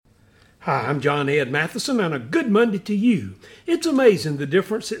Hi, I'm John Ed Matheson, and a good Monday to you. It's amazing the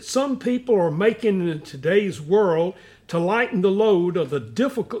difference that some people are making in today's world to lighten the load of the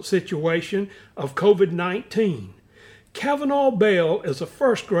difficult situation of COVID-19. Kavanaugh Bell is a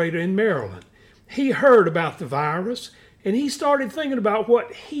first grader in Maryland. He heard about the virus, and he started thinking about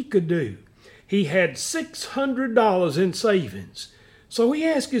what he could do. He had $600 in savings, so he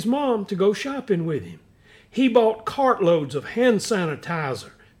asked his mom to go shopping with him. He bought cartloads of hand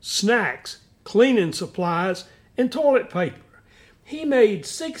sanitizer, snacks, cleaning supplies, and toilet paper. He made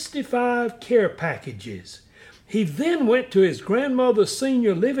 65 care packages. He then went to his grandmother's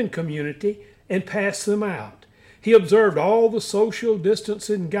senior living community and passed them out. He observed all the social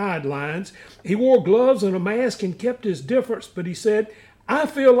distancing guidelines. He wore gloves and a mask and kept his distance, but he said, "I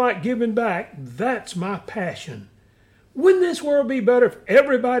feel like giving back. That's my passion." Wouldn't this world be better if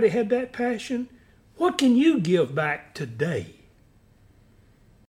everybody had that passion? What can you give back today?